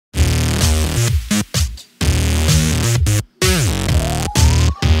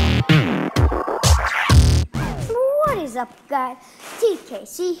up, guys?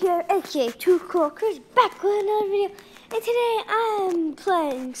 TKC here, aka Too Cool Chris, back with another video. And today I'm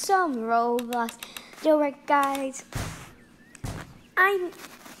playing some Roblox jailbreak, guys.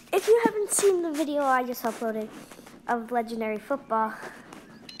 If you haven't seen the video I just uploaded of Legendary Football.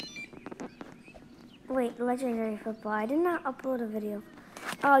 Wait, Legendary Football. I did not upload a video.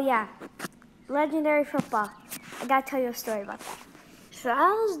 Oh yeah, Legendary Football. I gotta tell you a story about that. So I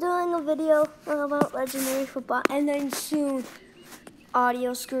was doing a video about Legendary Football, and then soon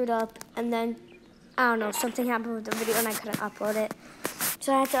audio screwed up, and then I don't know, something happened with the video and I couldn't upload it.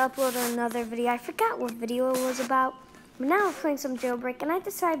 So I had to upload another video. I forgot what video it was about. But now I'm playing some jailbreak, and I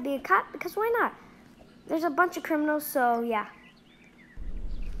decided to be a cop because why not? There's a bunch of criminals, so yeah.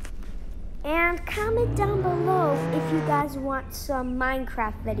 And comment down below if you guys want some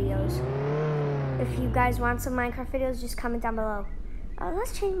Minecraft videos. If you guys want some Minecraft videos, just comment down below.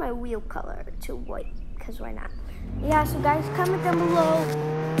 Let's change my wheel color to white, because why not? Yeah, so guys, comment down below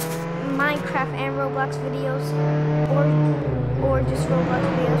Minecraft and Roblox videos, or just Roblox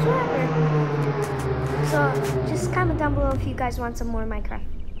videos, whatever. So just comment down below if you guys want some more Minecraft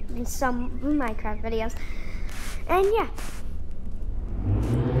videos. And yeah.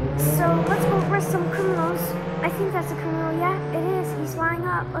 So let's go arrest some criminals. I think that's a criminal. Yeah, it is. He's lying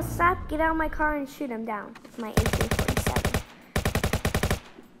up. Let's stop, get out of my car, and shoot him down with my AK-47.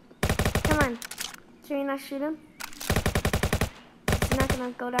 Come on. Should we not shoot him? Is he not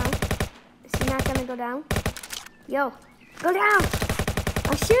gonna go down? Is he not gonna go down? Yo, go down!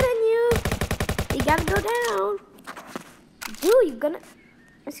 I'm shooting you! You gotta go down! Dude, you gonna...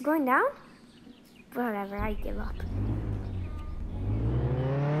 Is he going down? Whatever, I give up.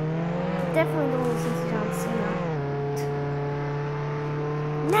 Definitely don't listen to John Cena.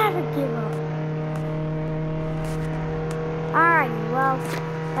 Never give up. Alright, well,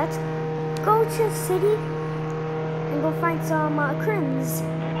 let's go to the city and go find some crims.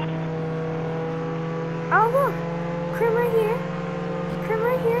 Oh look, crim right here. Crim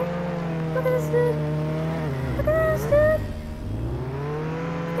right here. Look at this dude. Look at this dude.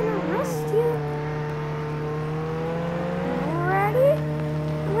 I'm gonna arrest you. Ready?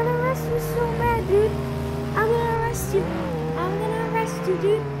 I'm gonna arrest you so bad, dude. I'm gonna arrest you. I'm gonna arrest you,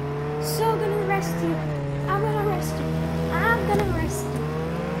 dude. So gonna arrest you. I'm gonna arrest you. I'm gonna arrest you.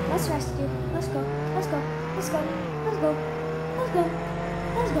 Let's arrest you. Let's go. Let's go. Let's go. Let's go. Let's go.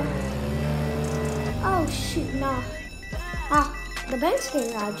 Let's go. Oh shoot, no. Ah, the bank's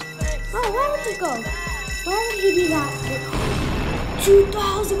getting robbed. Oh, where would he go? Where would he be that?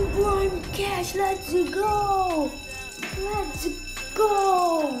 2,000 prime cash. Let's go. Let's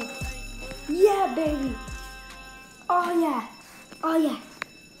go. Yeah, baby. Oh yeah. Oh yeah.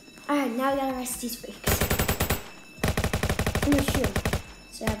 Alright, now I gotta arrest these freaks. I'm gonna shoot him.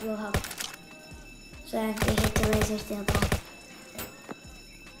 So I have low health. So I have to hit the laser steel back.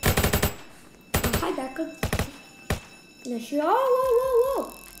 Oh, hi, Becca. I'm gonna shoot. Oh, whoa, whoa,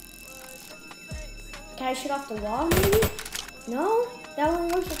 whoa. Can I shoot off the wall, maybe? No? That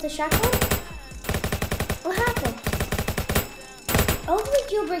only works with the shotgun? What happened? Hopefully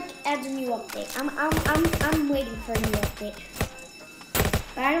jailbreak adds a new update. I'm waiting for a new update.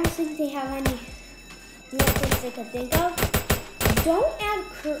 But I don't think they have any new updates they could think of. Don't add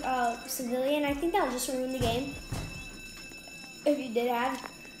civilian. I think that would just ruin the game. If you did add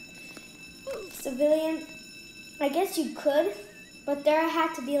civilian, I guess you could, but there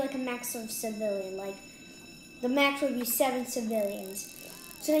had to be like a max of civilian. Like the max would be 7 civilians.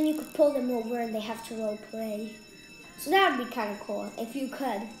 So then you could pull them over and they have to role play. So that would be kind of cool if you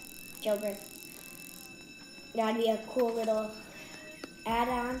could jailbreak. That'd be a cool little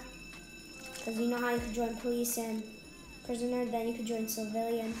add-on. Because you know how you could join police and prisoner, then you could join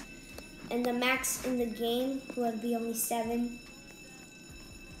civilian. And the max in the game would be only 7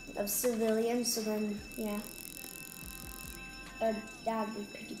 of civilians, so then, yeah. That would be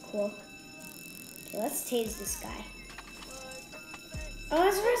pretty cool. Okay, let's tase this guy. Oh,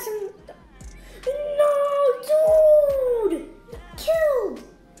 let's arrest him. No, dude!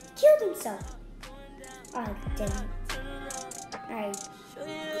 Killed himself. Oh, damn it. Alright.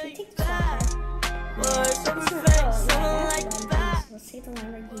 Take the shot. Let's take the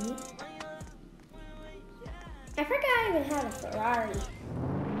Lamborghini. I forgot I even had a Ferrari.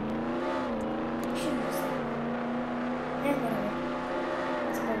 Should use that. And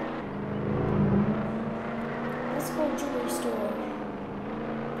whatever. Let's go jewelry store.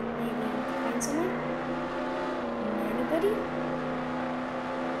 Maybe find someone? Anybody?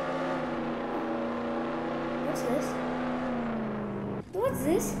 What's this? What's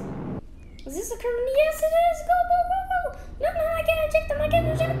this? Is this a criminal? Yes, it is! Go, go, go, go! No, I can't eject them! I can't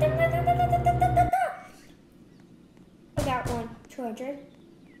eject them! 200.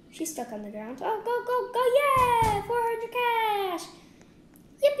 She's stuck on the ground. Oh, go, go, go, yeah! 400 cash!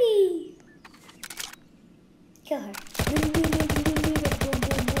 Yippee! Kill her. Boom, boom, boom, boom, boom, boom, boom,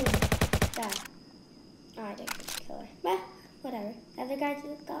 boom, boom. Die. Oh, I didn't kill her. Bah, whatever. The other guy's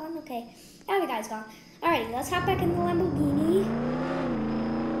gone? Okay. The other guy's gone. Alrighty, let's hop back in the Lamborghini.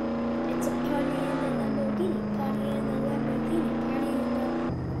 It's a party in the Lamborghini. Party in the Lamborghini. Party in the...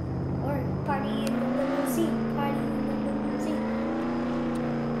 Or party in the limousine. Party in the limousine.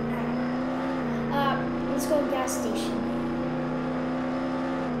 Alright. Let's go to the gas station.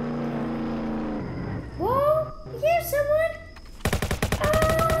 Whoa! Here's someone! Oh,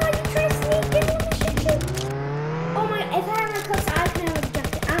 you try to sneak in, let me shoot you! Oh my, if I had my cuffs, I can have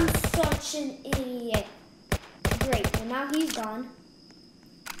objective. I'm such an idiot. Great, well now he's gone.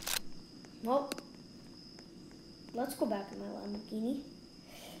 Well, let's go back in my Lamborghini.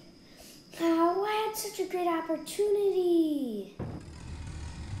 Oh, I had such a great opportunity.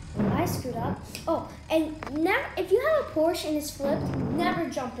 Well, I screwed up. Oh, and now, if you have a Porsche and it's flipped, never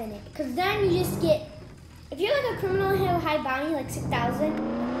jump in it. Because then you just get, if you're like a criminal and have a high bounty, like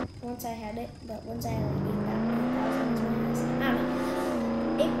 6,000, once I had it, but once I had like 8,000, I don't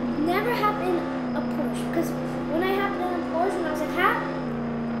know. It never happened in a Porsche. Because when I happened in a Porsche, when I was like,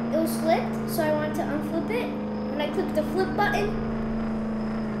 it was flipped, so I wanted to unflip it. When I clicked the flip button,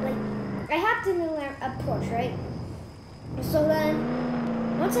 like, I hopped in a Porsche, right? So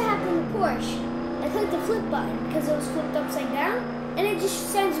then, once I hopped in the Porsche, I clicked the flip button because it was flipped upside down, and it just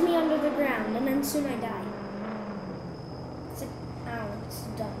sends me under the ground, and then soon I die. It's like, I don't know, it's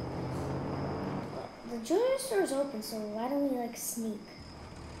dumb. But the jewelry store is open, so why don't we like sneak?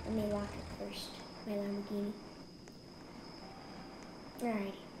 Let me lock it first, my Lamborghini.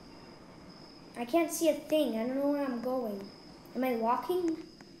 Alrighty. I can't see a thing. I don't know where I'm going. Am I walking?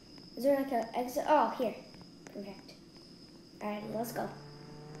 Is there like an exit? Oh, here. Perfect. Alright, let's go.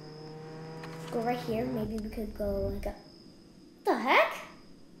 Go right here. Maybe we could go like a... What the heck?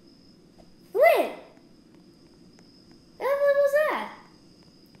 Flint! What was that?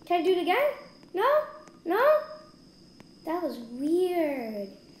 Can I do it again? No? No? That was weird.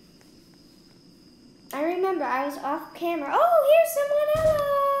 I remember I was off camera. Oh, here's someone. Hello.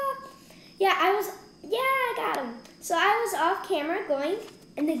 Yeah, I got him. So I was off camera going,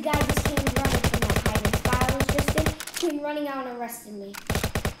 and the guy just came running from that hiding spot I was just in, came running out and arrested me.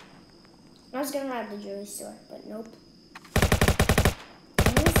 I was gonna rob the jewelry store, but nope.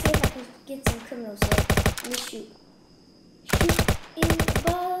 I'm gonna see if I can get some criminals here. Let me shoot. Shoot in the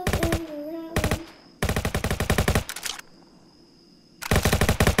above and around.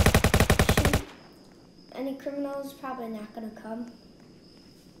 Shoot. Any criminals? Probably not gonna come.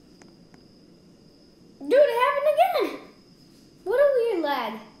 Dude, it happened again! What a weird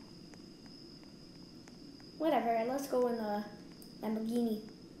lag. Whatever, let's go in the Lamborghini.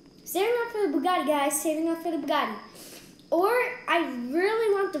 Saving up for the Bugatti, guys. Saving up for the Bugatti. Or, I really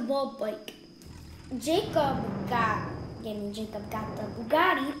want the Volt bike. Jacob got the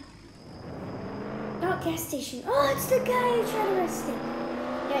Bugatti. Oh, gas station. Oh, it's the guy who tried to arrest him.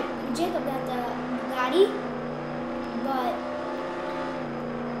 Yeah, Jacob got the Bugatti. But...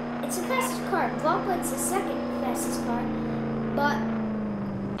 it's the fastest car. Volt bike's the second fastest car, but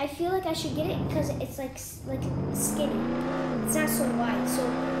I feel like I should get it because it's like skinny. It's not so wide, so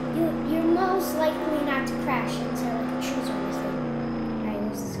you're most likely not to crash into like a tree or anything. Alright,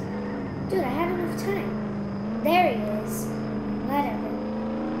 where's this guy? Dude, I had enough time. There he is. Whatever.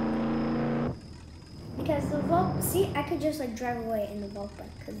 Because the Volt, see, I could just like drive away in the Volt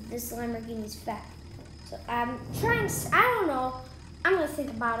bike because this Lamborghini's fat. So I'm trying. I don't know. I'm gonna think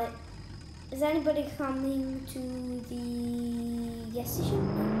about it. Is anybody coming to the gas station?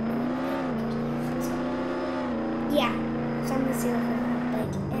 Yeah, so I'm gonna see if I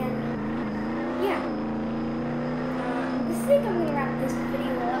like, and yeah. I think I'm gonna wrap this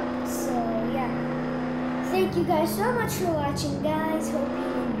video up. So yeah, thank you guys so much for watching, guys. Hope you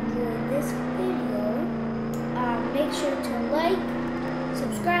enjoyed this video. Make sure to like,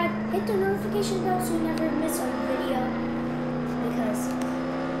 subscribe, hit the notification bell so you never miss a video. Because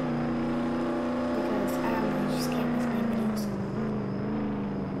I don't know, you just can't miss my videos.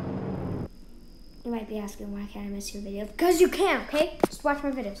 You might be asking, why can't I miss your videos? Because you can, okay? Just watch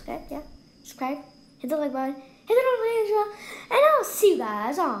my videos, okay? Yeah? Subscribe, hit the like button, hit the notification bell, and I'll see you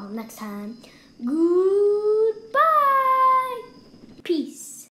guys all next time. Goodbye! Peace.